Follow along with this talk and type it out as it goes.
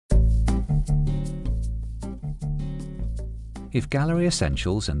If Gallery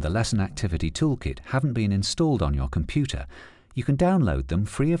Essentials and the Lesson Activity Toolkit haven't been installed on your computer, you can download them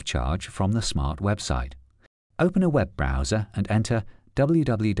free of charge from the SMART website. Open a web browser and enter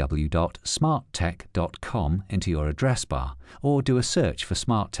www.smarttech.com into your address bar, or do a search for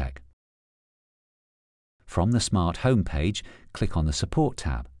SmartTech. From the SMART homepage, click on the Support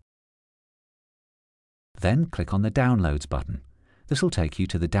tab. Then click on the Downloads button. This will take you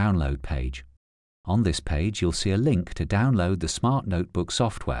to the download page. On this page, you'll see a link to download the SMART Notebook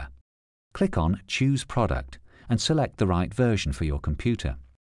software. Click on Choose Product and select the right version for your computer.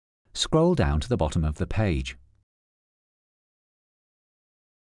 Scroll down to the bottom of the page.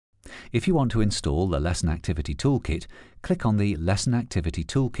 If you want to install the Lesson Activity Toolkit, click on the Lesson Activity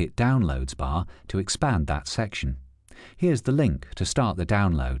Toolkit Downloads bar to expand that section. Here's the link to start the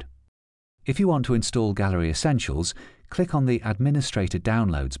download. If you want to install Gallery Essentials, click on the Administrator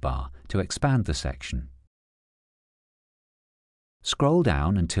Downloads bar to expand the section. Scroll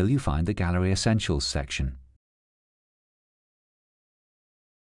down until you find the Gallery Essentials section.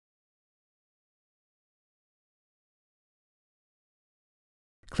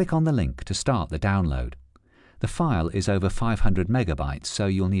 Click on the link to start the download. The file is over 500 megabytes, so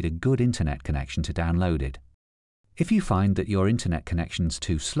you'll need a good internet connection to download it. If you find that your internet connection's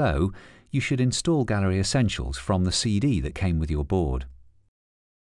too slow, you should install Gallery Essentials from the CD that came with your board.